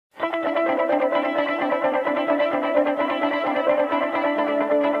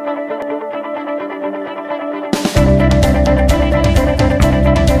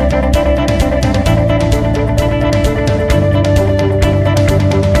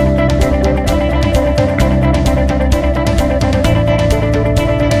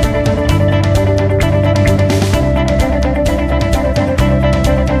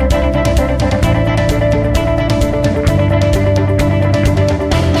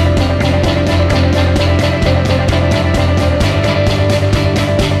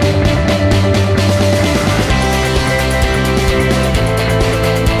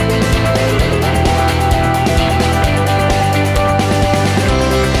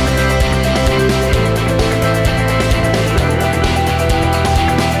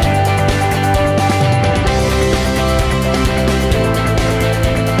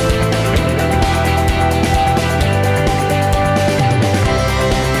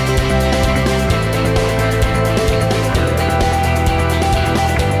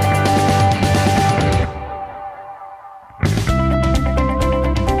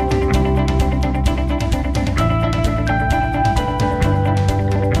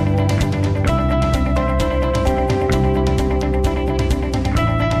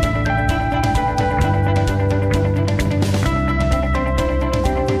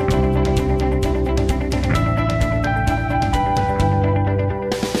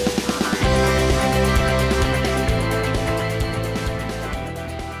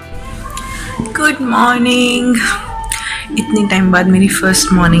Good morning. इतनी time बाद मेरी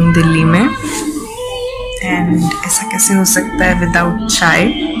फर्स्ट मॉर्निंग दिल्ली में, एंड ऐसा कैसे हो सकता है विदाउट चाय।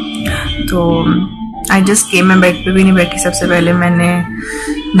 तो आई जस्ट केम, मैं बेड पे भी नहीं बैठी। सबसे पहले मैंने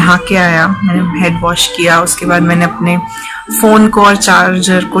नहा के आया, मैंने हेड वॉश किया, उसके बाद मैंने अपने फ़ोन को और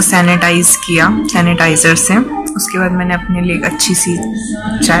चार्जर को सैनिटाइज किया सैनिटाइज़र से। उसके बाद मैंने अपने लिए एक अच्छी सी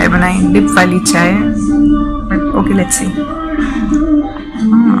चाय बनाई, डिप वाली चाय। But okay, let's see,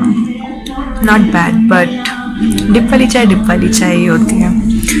 not bad, but dip वाली चाय ही होती है।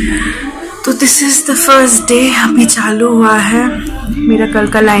 तो this is the first day, अभी चालू हुआ है। मेरा कल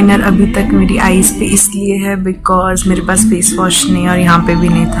का लाइनर अभी तक मेरी आईज पे इसलिए है बिकॉज मेरे पास फेस वॉश नहीं, और यहाँ पे भी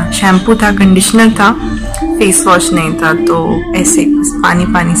नहीं था। शैम्पू था, कंडीशनर था, फेस वॉश नहीं था, तो ऐसे बस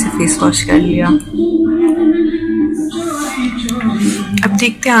पानी से फेस वॉश कर लिया। अब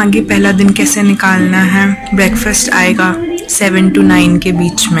देखते हैं आगे पहला दिन कैसे निकालना है। ब्रेकफास्ट आएगा 7 to 9 के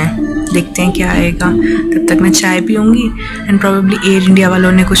बीच में, देखते हैं क्या आएगा। तब तक मैं चाय पीऊँगी, एंड प्रोबेबली एयर इंडिया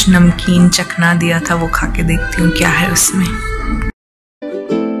वालों ने कुछ नमकीन चखना दिया था, वो खा के देखती हूँ क्या है उसमें।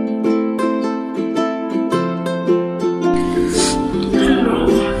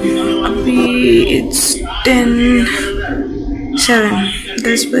 It's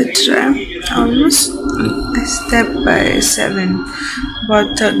 10 बज रहा है, ऑलमोस्ट स्टेप बाय 7।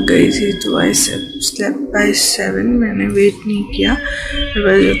 बहुत थक गई थी तो आई स्टेप बाय 7। मैंने वेट नहीं किया,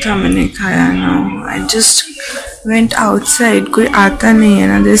 जो था मैंने खाया ना। I just went outside. कोई आता नहीं है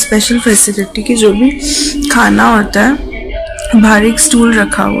ना, देयर स्पेशल फैसिलिटी की जो भी खाना होता है बाहर एक स्टूल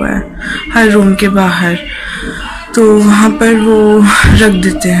रखा हुआ है हर रूम के बाहर, तो वहाँ पर वो रख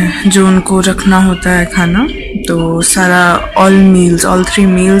देते हैं जो उनको रखना होता है खाना। तो सारा ऑल 3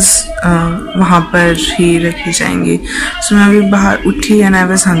 मील्स वहाँ पर ही रखी जाएंगी। सो मैं अभी बाहर उठी एंड आई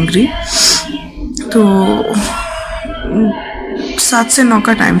वाज हंग्री। तो 7 से 9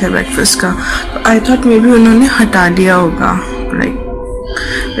 का टाइम था ब्रेकफास्ट का, तो आई थॉट मे बी उन्होंने हटा दिया होगा like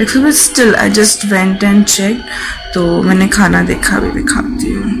breakfast, but still I just went and check. तो मैंने खाना देखा, अभी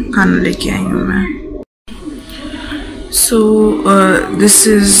दिखाती हूँ, खाना लेके आई हूँ मैं। सो दिस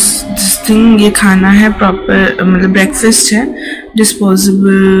थिंग, ये खाना है प्रॉपर, मतलब ब्रेकफास्ट है,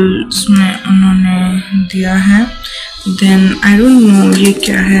 डिस्पोजेबल में उन्होंने दिया है। देन आई डोंट नो ये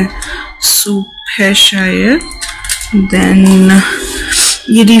क्या है, सूप है शायद। देन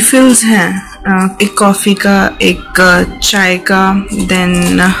ये रिफिल्स हैं, एक कॉफ़ी का, एक चाय का। देन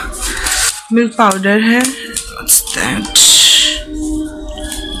मिल्क पाउडर है, व्हाट्स दैट,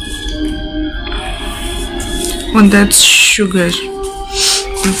 और दैट्स शुगर।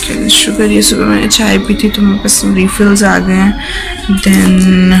 Okay, sugar. ये सुबह मैंने चाय पी थी तो मेरे पास रिफिल्स आ गए हैं।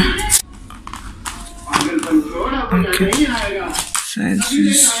 Then okay,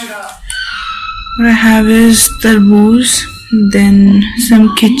 what I have is तरबूज, then some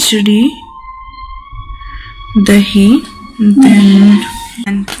खिचड़ी, दही, then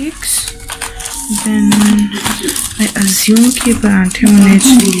pancakes, then I assume कि पराठे होने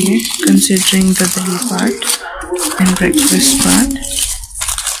चाहिए considering the dahi part and breakfast part.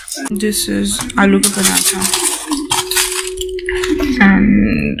 This is आलू का paratha,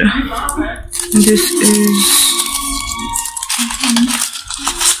 and this is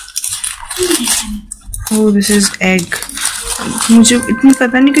this is egg. मुझे इतनी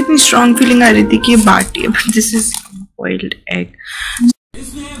पता नहीं कितनी स्ट्रॉन्ग फीलिंग आ रही थी कि ये बाटी है, but this is boiled egg.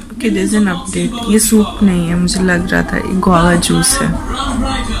 Okay, this is an update. ये सूप नहीं है, मुझे लग रहा था ये गुआवा जूस है।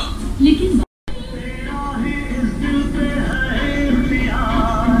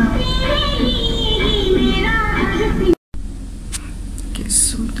 Okay,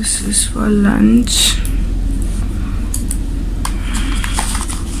 so this is for lunch.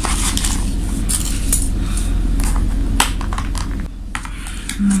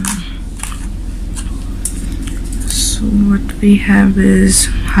 So what we have is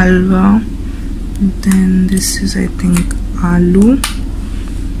halwa, then this is I think aloo,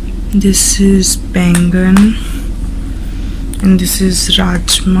 this is bangan, and this is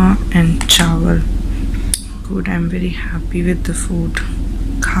rajma and chawal. Good, I'm very happy with the food.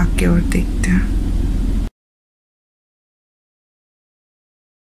 खा के और देखते हैं।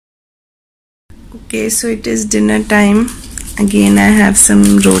 Okay, so it is dinner time. Again I have some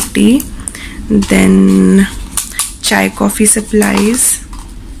roti, then chai coffee supplies,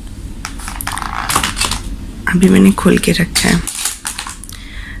 अभी मैंने खोल के रखा है।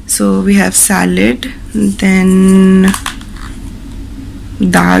 So we have salad, then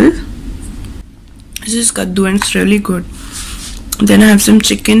dal, this is kaddu and it's really good. Then I have some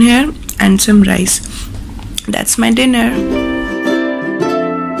chicken here and some rice. That's my dinner.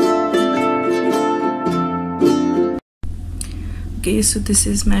 Okay, so this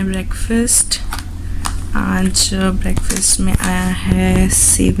is my breakfast. आज breakfast में आया है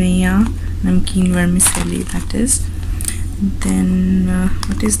सेवैयाँ, नमकीन vermicelli that is, then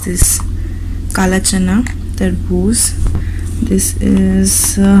what is this, काला चना, तरबूज, this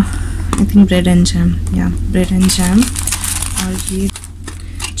is I think bread and jam, या bread and jam, और ये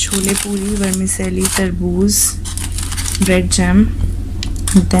छोले पूरी, वर्मिसेली, तरबूज, bread jam,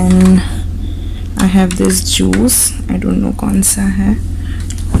 then I have this juice, I don't know कौन सा है,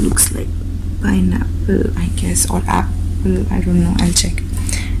 looks like pineapple I guess or apple, I don't know, I'll check,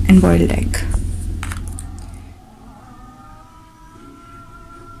 and boiled egg.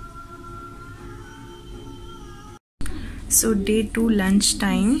 So day 2 lunch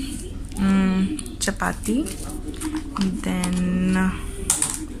time, chapati, then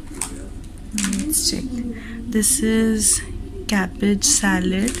let's check, this is cabbage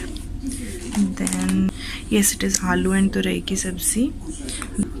salad, then yes it is aloo and turai ki sabzi,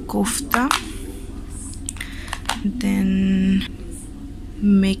 kofta, then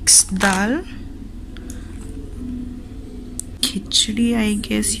mixed dal, khichdi I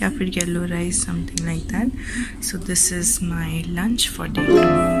guess, या फिर yellow rice, something like that. So this is my lunch for day 2.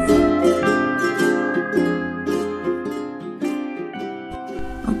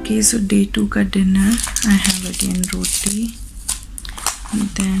 Okay, so day 2 ka dinner, I have again roti,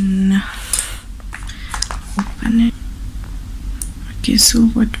 then open it. Okay, so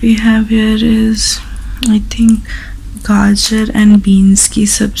what we have here is I think gajar and beans ki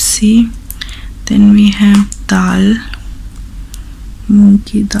sabzi, then we have dal, moong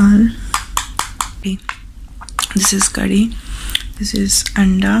ki dal, okay. This is curry, this is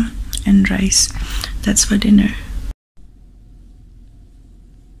anda and rice. That's for dinner.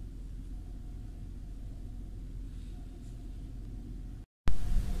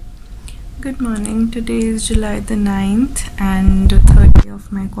 Good morning. Today is July the 9th and 3rd day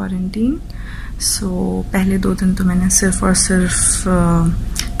of my quarantine. So पहले 2 दिन तो मैंने सिर्फ और सिर्फ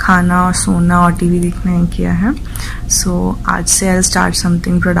खाना और सोना और टीवी देखना ही किया है. So आज से I'll start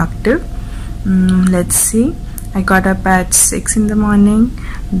something productive. Let's see. I got up at 6 in the morning,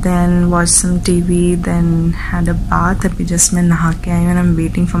 then watched some TV, then had a bath. अभी just मैं नहा के आई हूँ and I'm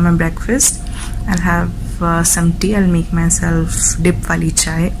waiting for my breakfast. I'll have some tea. I'll make myself dip wali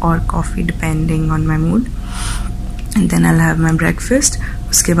chai or coffee depending on my mood, and then I'll have my breakfast.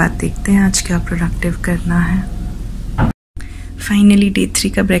 उसके बाद देखते हैं आज क्या प्रोडक्टिव करना है. फाइनली डे 3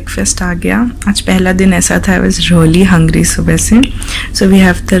 का breakfast आ गया. आज पहला दिन ऐसा था, आई वॉज रियली हंग्री सुबह से. सो वी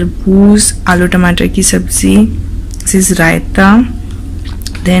हैव तरबूज, आलू टमाटर की सब्जी, this is raita,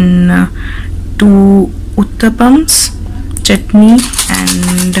 then 2 उत्तपम्स, chutney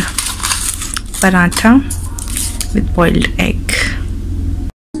and paratha with boiled egg.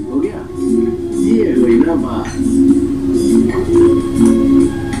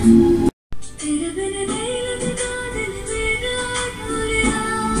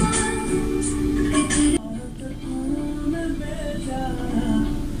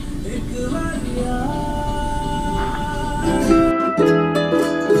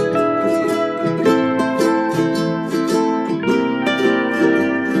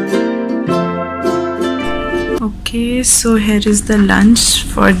 Okay, so here is the lunch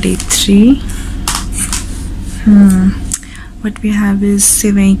for day 3. What we have is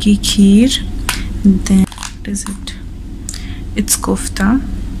sevai ki kheer, then what is it? It's kofta,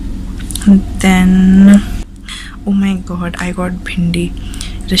 then oh my god, I got bhindi.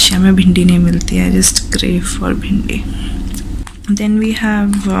 Russia में भिंडी नहीं मिलती है, just crave for भिंडी. Then we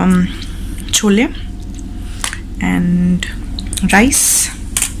have chole and rice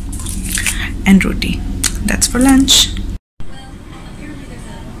and roti. That's for lunch.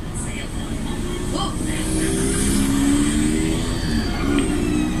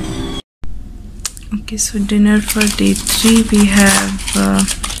 Okay, so dinner for day 3 we have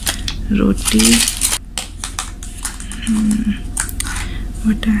roti.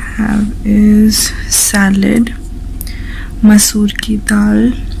 What I have is salad, masoor ki dal,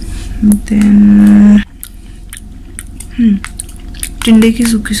 then टिंडे की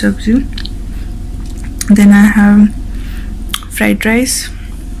सूखी सब्जी, then I have fried rice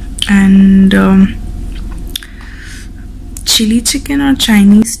and chili chicken or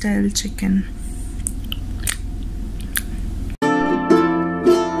Chinese style chicken.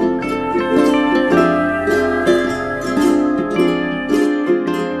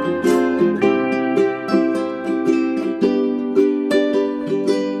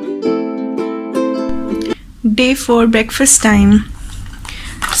 Day 4 breakfast time.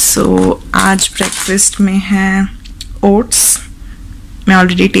 So आज breakfast में है oats. मैं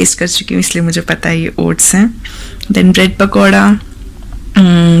already test कर चुकी हूँ इसलिए मुझे पता है ये ओट्स हैं. देन ब्रेड पकौड़ा,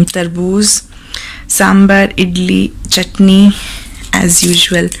 तरबूज, sambar, idli, chutney as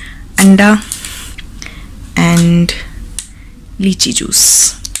usual, anda and lychee juice.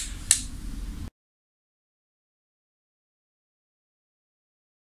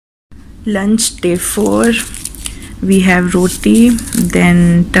 Lunch day 4, we have roti,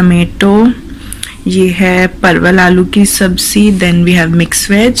 then tomato, ये है परवल आलू की सब्जी, then we have mixed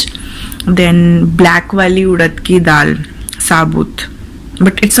veg, then black वाली उड़द की दाल साबुत,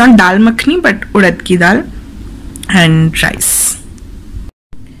 but it's not dal makhani but उड़द की दाल, and rice.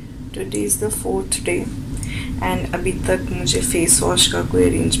 Today is the 4th day and अभी तक मुझे फेस वॉश का कोई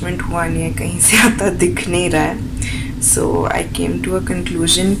अरेंजमेंट हुआ नहीं है, कहीं से आता दिख नहीं रहा है. So I came to a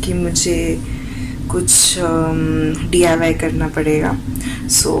conclusion कि मुझे कुछ DIY करना पड़ेगा.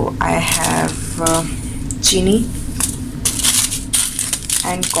 So I have चीनी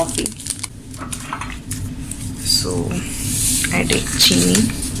and coffee. So I take चीनी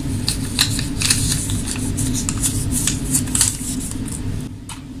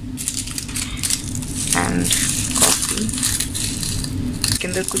and coffee. इसके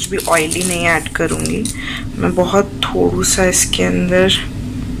अंदर कुछ भी ऑयली नहीं ऐड करूँगी मैं, बहुत थोड़ा सा इसके अंदर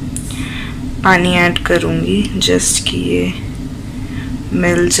पानी ऐड करूँगी जस्ट कि ये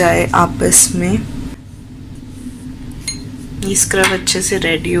मिल जाए आपस में. ये स्क्रब अच्छे से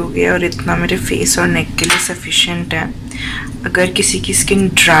रेडी हो गया और इतना मेरे फेस और नेक के लिए सफिशिएंट है. अगर किसी की स्किन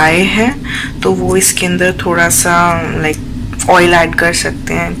ड्राई है तो वो इसके अंदर थोड़ा सा लाइक ऑयल ऐड कर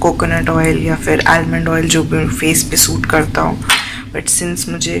सकते हैं, कोकोनट ऑयल या फिर आलमंड ऑयल, जो भी फेस पे सूट करता हो. बट सिंस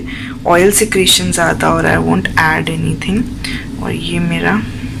मुझे ऑयल सिक्रेशन ज़्यादा हो रहा है, आई वोंट ऐड एनीथिंग. और ये मेरा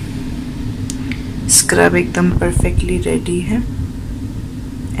स्क्रब एकदम परफेक्टली रेडी है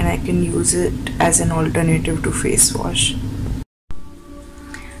and I can use it as an alternative to face wash.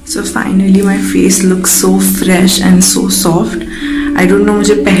 So finally my face looks so fresh and so soft. I don't know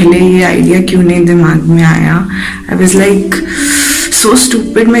मुझे पहले ये idea क्यों नहीं दिमाग में आया. I was like so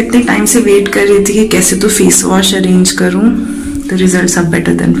stupid. मैं इतने टाइम से वेट कर रही थी कि कैसे तो फेस वॉश अरेंज करूँ. The results are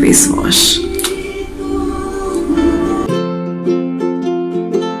better than face wash.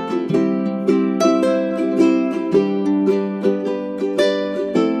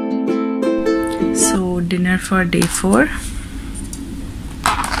 So dinner for day 4.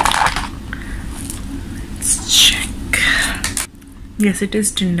 Yes, it is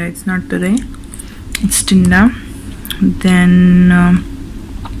tinda, it's not turai, it's tinda. Then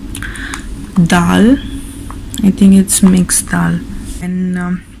dal, I think it's mixed dal, and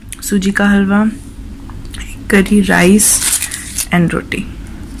suji ka halwa, curry, rice and roti.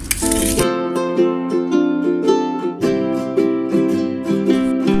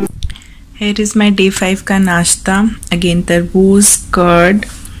 Here is my day 5 ka nashta. Again tarboos, curd,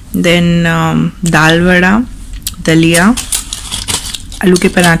 then dal vada, dalia, आलू के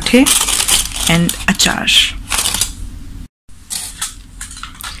पराठे and अचार.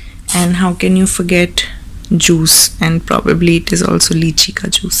 And how can you forget juice, and probably it is also lychee ka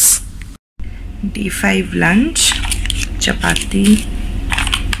juice. Day 5 lunch, chapati,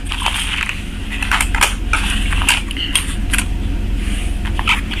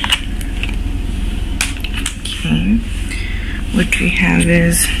 okay. What we have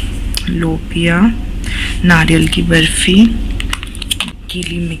is lopia, नारियल की बर्फी,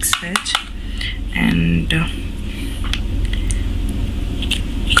 गीली mix veg and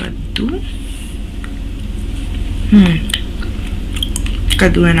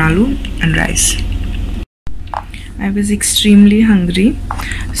kaddu and aloo and rice. I was extremely hungry,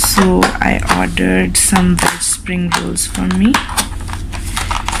 so I ordered some veg spring rolls for me.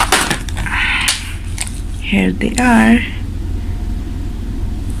 Here they are.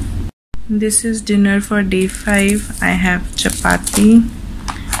 This is dinner for day 5. I have chapati,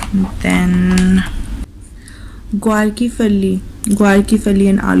 then ग्वार की फली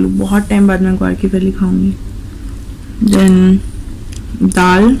and आलू. बहुत time बाद मैं ग्वार की फली खाऊंगी. Then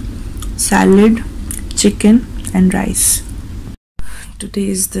dal, salad, chicken and rice. Today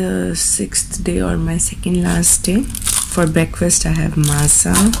is the 6th day or my second last day. For breakfast I have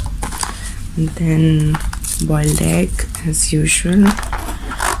masa, then boiled egg as usual,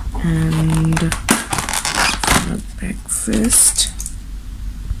 and for breakfast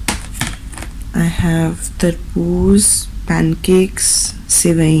I have tarboos, pancakes,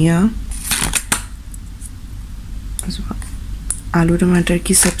 सेवैयाँ, आलू टमाटर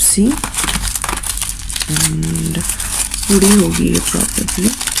की सब्जी and पूरी होगी ये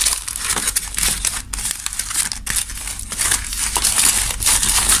probably.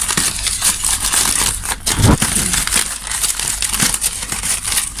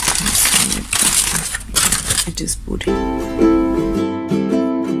 It is puri.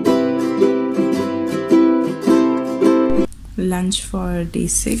 lunch for day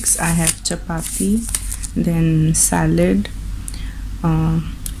 6 I have chapati, then salad,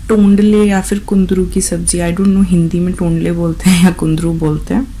 टोंडले या फिर कुंदरू की सब्जी. आई डोंट नो हिंदी में टोंडले बोलते हैं या कुंदरू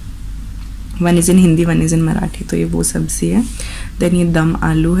बोलते हैं. One is in Hindi, one is in Marathi. तो ये वो सब्जी है. देन ये दम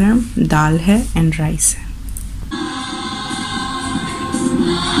आलू है, दाल है एंड राइस है.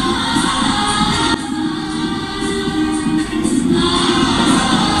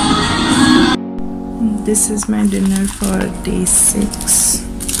 This is my dinner for day 6.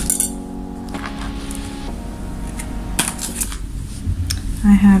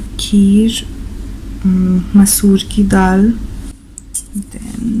 I have kheer, masoor ki dal.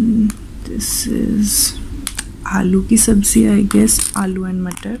 Then this is aloo ki sabzi, I guess, aloo and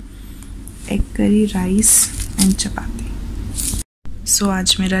matar, egg curry, rice and chapati. So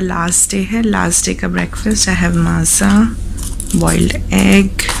आज मेरा last day है. Last day का breakfast. I have maza, boiled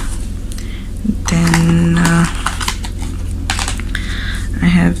egg. Then I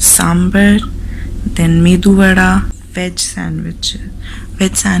have sambar. Then medu vada, veg sandwich.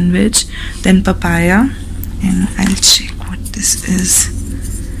 Then papaya, and I'll check what this is.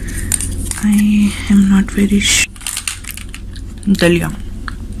 I am not very sure. Dalia.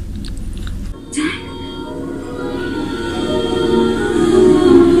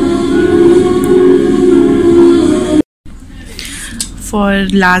 For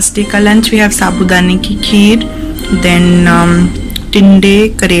last day ka lunch we have sabudane ki kheer, then tinde,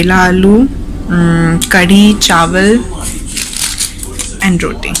 karela aloo, कढ़ी, चावल and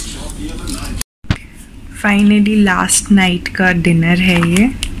roti. Finally last night का dinner है ये.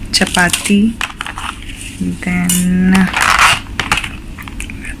 चपाती, then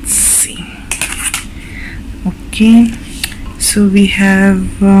let's see. Okay, so we have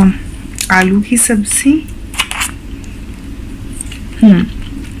आलू की सब्जी,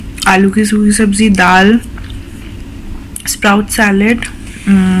 आलू की सूखी सब्जी, दाल, sprout salad,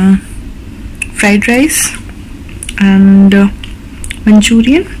 fried rice and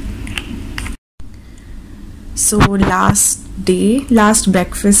Manchurian. So last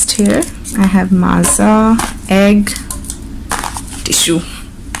breakfast here. I have maza, egg, tissue,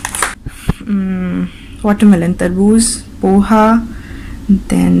 watermelon, tarboos, poha,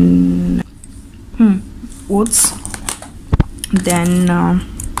 then oats, then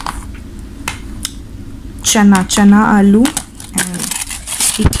chana aloo, and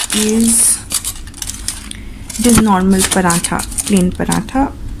it is normal paratha, plain paratha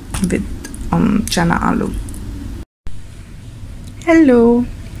with chana aloo. Hello.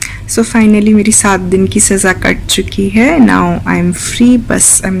 So finally मेरी 7 दिन की सज़ा cut चुकी है. Now I'm free.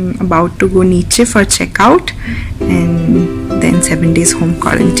 बस I'm about to go नीचे for checkout and then 7 days home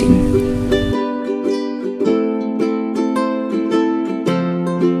quarantine.